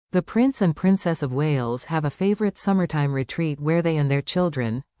The Prince and Princess of Wales have a favourite summertime retreat where they and their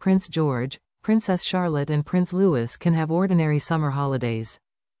children, Prince George, Princess Charlotte and Prince Louis, can have ordinary summer holidays.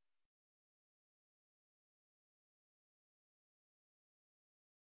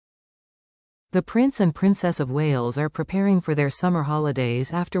 The Prince and Princess of Wales are preparing for their summer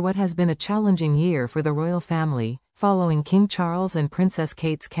holidays after what has been a challenging year for the royal family, following King Charles and Princess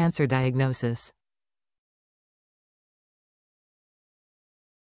Kate's cancer diagnosis.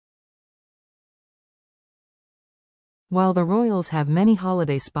 While the royals have many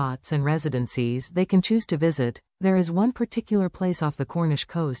holiday spots and residencies they can choose to visit, there is one particular place off the Cornish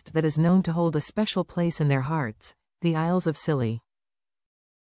coast that is known to hold a special place in their hearts: the Isles of Scilly.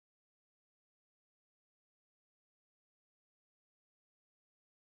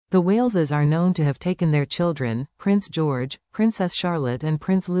 The Waleses are known to have taken their children, Prince George, Princess Charlotte and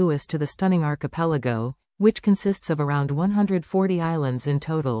Prince Louis, to the stunning archipelago, which consists of around 140 islands in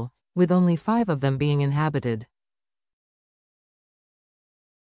total, with only 5 of them being inhabited.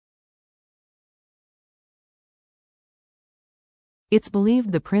 It's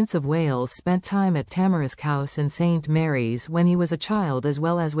believed the Prince of Wales spent time at Tamarisk House in St. Mary's when he was a child, as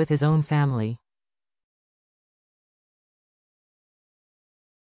well as with his own family.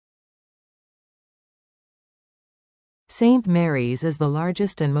 St. Mary's is the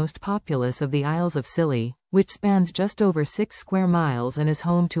largest and most populous of the Isles of Scilly, which spans just over 6 square miles and is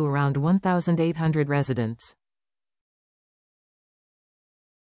home to around 1,800 residents.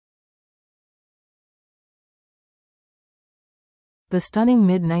 The stunning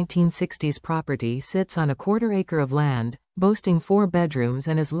mid-1960s property sits on a quarter-acre of land, boasting 4 bedrooms,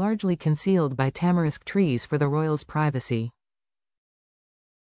 and is largely concealed by tamarisk trees for the royals' privacy.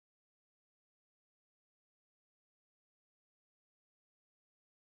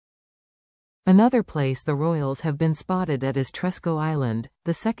 Another place the royals have been spotted at is Tresco Island,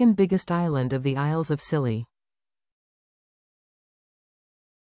 the second biggest island of the Isles of Scilly.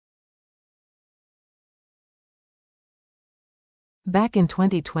 Back in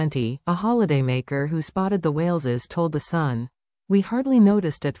 2020, a holidaymaker who spotted the Waleses told The Sun, "We hardly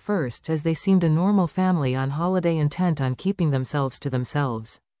noticed at first, as they seemed a normal family on holiday intent on keeping themselves to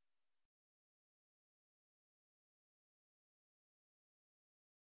themselves."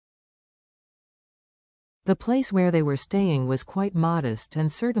 The place where they were staying was quite modest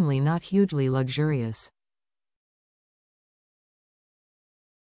and certainly not hugely luxurious.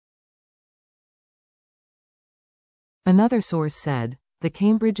 Another source said, the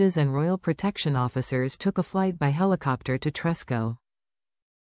Cambridges and Royal Protection Officers took a flight by helicopter to Tresco.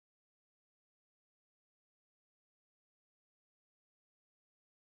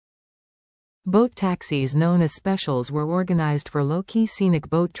 Boat taxis known as specials were organized for low-key scenic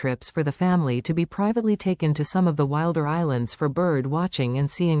boat trips for the family to be privately taken to some of the wilder islands for bird watching and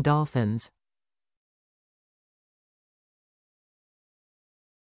seeing dolphins.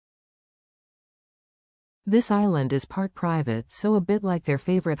 This island is part private, so a bit like their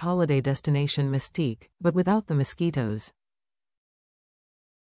favorite holiday destination Mystique, but without the mosquitoes.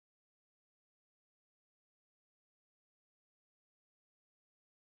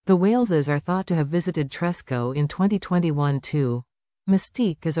 The Waleses are thought to have visited Tresco in 2021 too.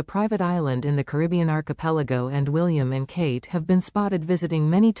 Mystique is a private island in the Caribbean archipelago, and William and Kate have been spotted visiting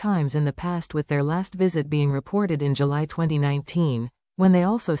many times in the past, with their last visit being reported in July 2019, when they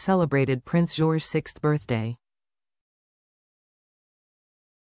also celebrated Prince George's 6th birthday.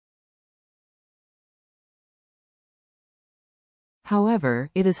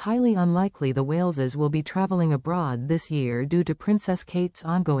 However, it is highly unlikely the Waleses will be traveling abroad this year due to Princess Kate's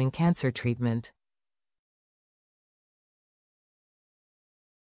ongoing cancer treatment.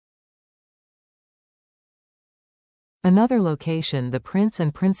 Another location the Prince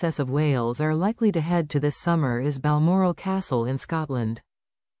and Princess of Wales are likely to head to this summer is Balmoral Castle in Scotland.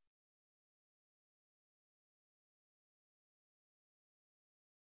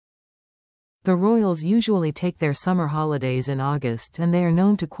 The royals usually take their summer holidays in August, and they are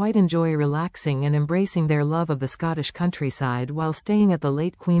known to quite enjoy relaxing and embracing their love of the Scottish countryside while staying at the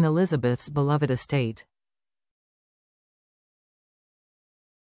late Queen Elizabeth's beloved estate.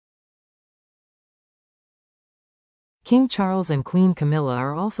 King Charles and Queen Camilla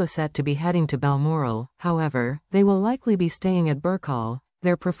are also set to be heading to Balmoral. However, they will likely be staying at Birkhall,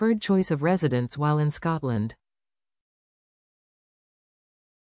 their preferred choice of residence while in Scotland.